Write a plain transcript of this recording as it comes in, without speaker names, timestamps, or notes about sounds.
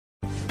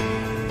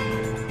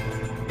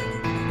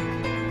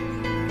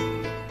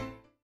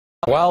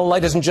Well,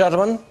 ladies and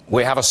gentlemen,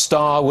 we have a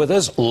star with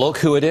us. Look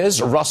who it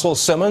is, Russell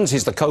Simmons.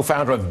 He's the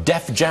co-founder of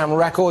Def Jam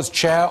Records,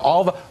 chair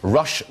of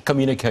Rush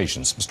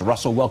Communications. Mr.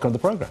 Russell, welcome to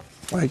the program.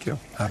 Thank you.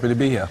 Happy to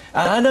be here.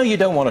 And I know you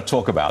don't want to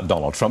talk about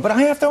Donald Trump, but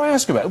I have to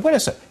ask about it. Wait a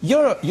second.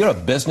 You're a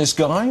business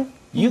guy.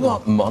 You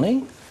got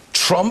money.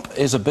 Trump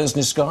is a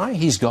business guy.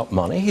 He's got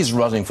money. He's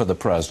running for the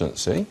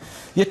presidency.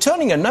 You're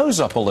turning your nose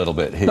up a little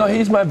bit here. No,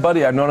 he's my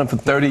buddy. I've known him for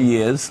 30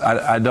 years.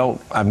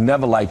 I've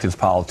never liked his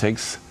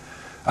politics.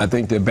 I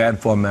think they're bad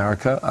for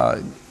America.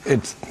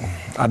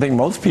 I think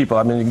most people,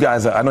 I mean, you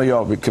guys, I know you're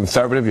all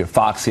conservative, you're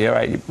Fox here,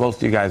 right? Most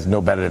of you guys know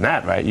better than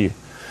that, right?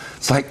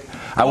 It's like,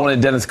 I wanted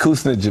Dennis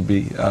Kucinich to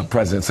be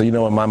president, so you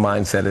know what my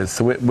mindset is.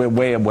 So we're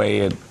way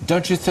away.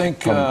 Don't you think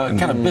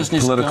can a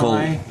business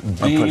guy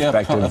be a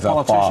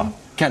politician?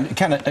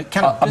 Can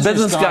a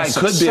business guy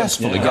could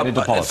successfully get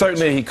into politics?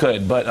 Certainly he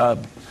could, but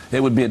it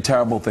would be a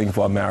terrible thing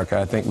for America.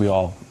 I think we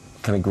all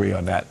can agree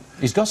on that.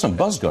 He's got some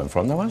buzz going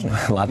for him, though, hasn't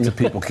he? Lots of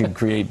people can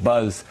create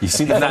buzz. You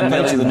see the front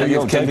page of the New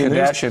York Daily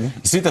News? You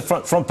see the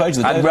front page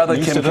of the Daily News today? I'd rather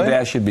Kim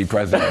Kardashian be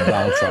president than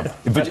Donald Trump.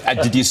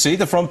 But did you see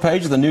the front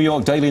page of the New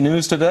York Daily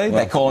News today?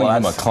 They're calling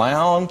him a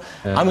clown.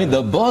 Yeah. I mean,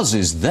 the buzz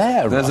is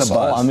there, There's Russell.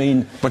 a buzz. I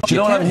mean, but you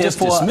know what I'm here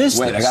for? Wait, this.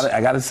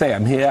 I got to say,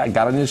 I'm here. I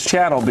got on this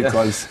channel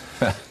because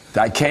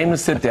I came to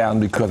sit down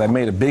because I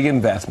made a big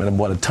investment and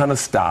bought a ton of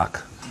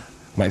stock,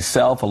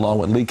 myself, along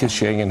with Lee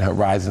Kucinich and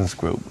Horizons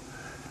Group,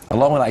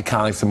 along with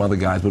Iconic, some other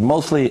guys, but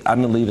mostly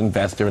I'm the lead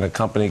investor in a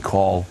company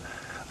called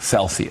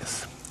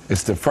Celsius.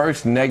 It's the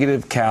first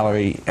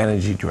negative-calorie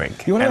energy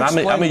drink. And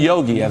I'm a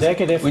yogi.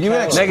 Will you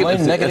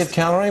explain negative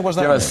calorie? What's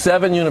that There are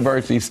 7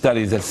 university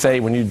studies that say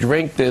when you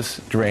drink this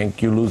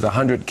drink, you lose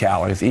 100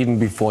 calories even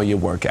before you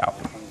work out.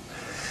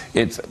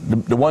 It's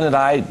the one that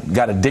I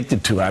got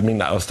addicted to. I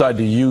mean, I started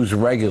to use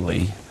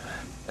regularly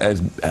as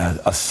a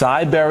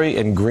acai berry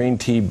and green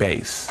tea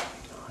base.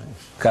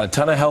 Got a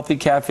ton of healthy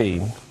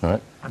caffeine. All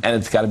right. And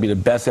it's got to be the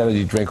best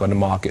energy drink on the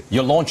market.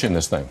 You're launching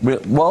this thing?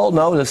 Well,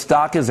 no, the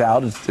stock is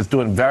out. It's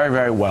doing very,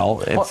 very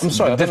well. I'm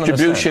sorry, the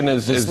distribution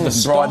is broadening. The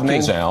stock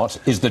is out.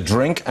 Is the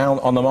drink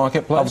out on the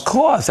marketplace? Of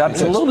course,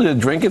 absolutely. The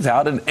drink is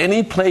out. And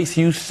any place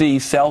you see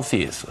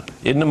Celsius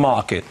in the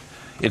market,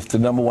 it's the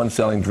 #1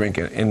 selling drink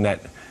in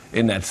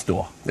that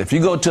store. If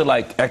you go to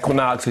like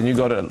Equinox and you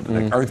go to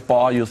like Earth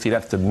Bar, you'll see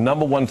that's the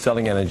 #1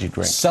 selling energy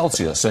drink.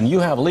 Celsius, and you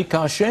have Lee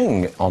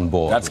Kucinich on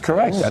board. That's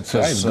correct. That's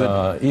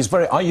right. He's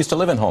very. I used to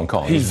live in Hong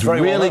Kong. He's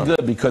very really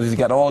good because he's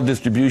got all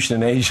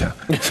distribution in Asia.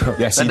 So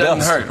yes, that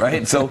doesn't hurt,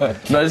 right? So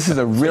no, this is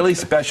a really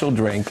special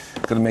drink.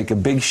 It's going to make a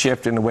big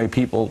shift in the way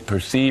people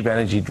perceive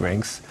energy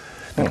drinks.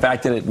 The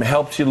fact that it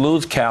helps you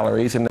lose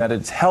calories and that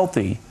it's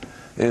healthy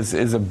is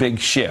a big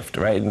shift,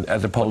 right?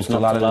 As opposed to a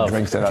lot of the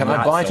drinks that are not. Can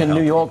I buy it in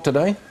New York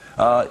today?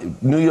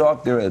 New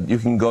York, you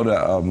can go to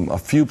a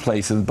few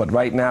places, but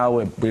right now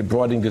we're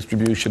broadening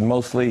distribution,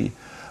 mostly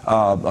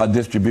our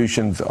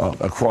distributions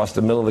across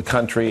the middle of the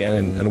country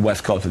and in the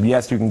West Coast. And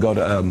yes, you can go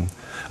to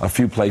a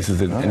few places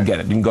and get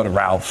it. You can go to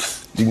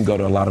Ralph's. You can go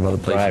to a lot of other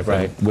places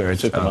where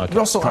it's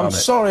Russell, I'm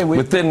sorry.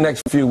 Within the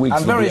next few weeks.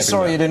 I'm very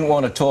sorry you didn't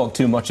want to talk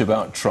too much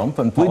about Trump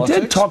and politics.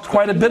 We did talk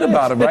quite a bit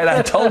about him, right?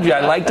 I told you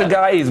I like the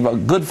guy. He's a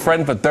good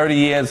friend for 30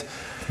 years.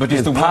 But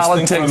his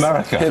politics,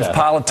 his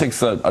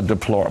politics are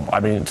deplorable. I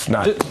mean, it's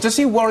not. Does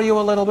he worry you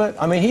a little bit?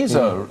 I mean, he's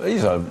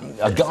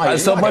a guy.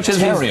 So much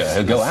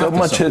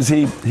as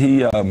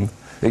he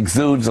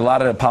exudes a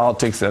lot of the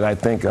politics that I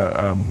think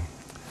are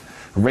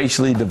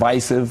racially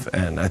divisive,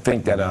 and I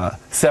think that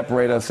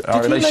separate us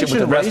our relationship with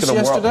the rest of the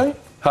world. Yesterday?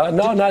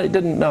 No, he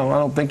didn't. No, I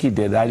don't think he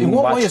did. I didn't In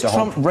what watch way is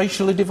Trump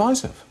racially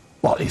divisive?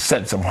 Well, he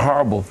said some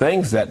horrible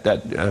things that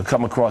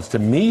come across to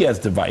me as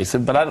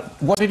divisive, but I don't...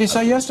 What did he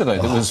say yesterday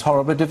that was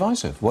horribly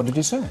divisive? What did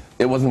he say?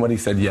 It wasn't what he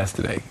said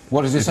yesterday.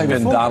 What did he say before?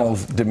 It's been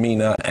Donald's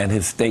demeanor and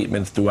his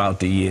statements throughout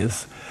the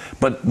years.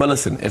 But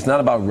listen, it's not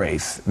about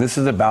race. This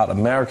is about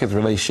America's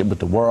relationship with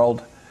the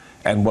world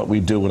and what we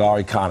do with our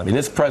economy.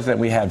 This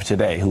president we have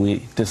today, who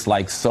we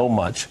dislike so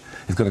much,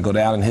 is going to go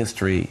down in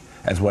history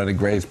as one of the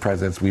greatest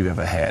presidents we've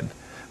ever had.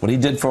 What he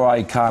did for our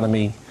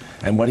economy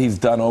and what he's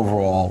done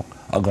overall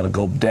are going to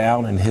go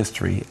down in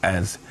history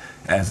as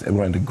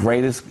one of the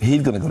greatest.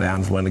 He's going to go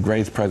down as one of the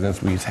greatest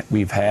presidents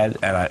we've had,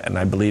 and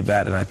I believe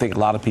that. And I think a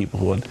lot of people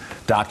who are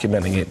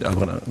documenting it are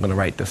going to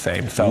write the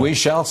same. So we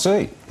shall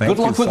see. Good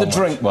luck with the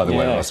drink, by the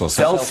way, Russell.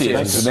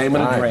 Celsius is the name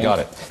of the drink. Got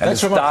it. And the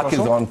stock is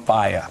on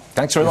fire.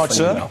 Thanks very much,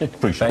 sir.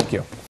 Appreciate it. Thank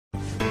you.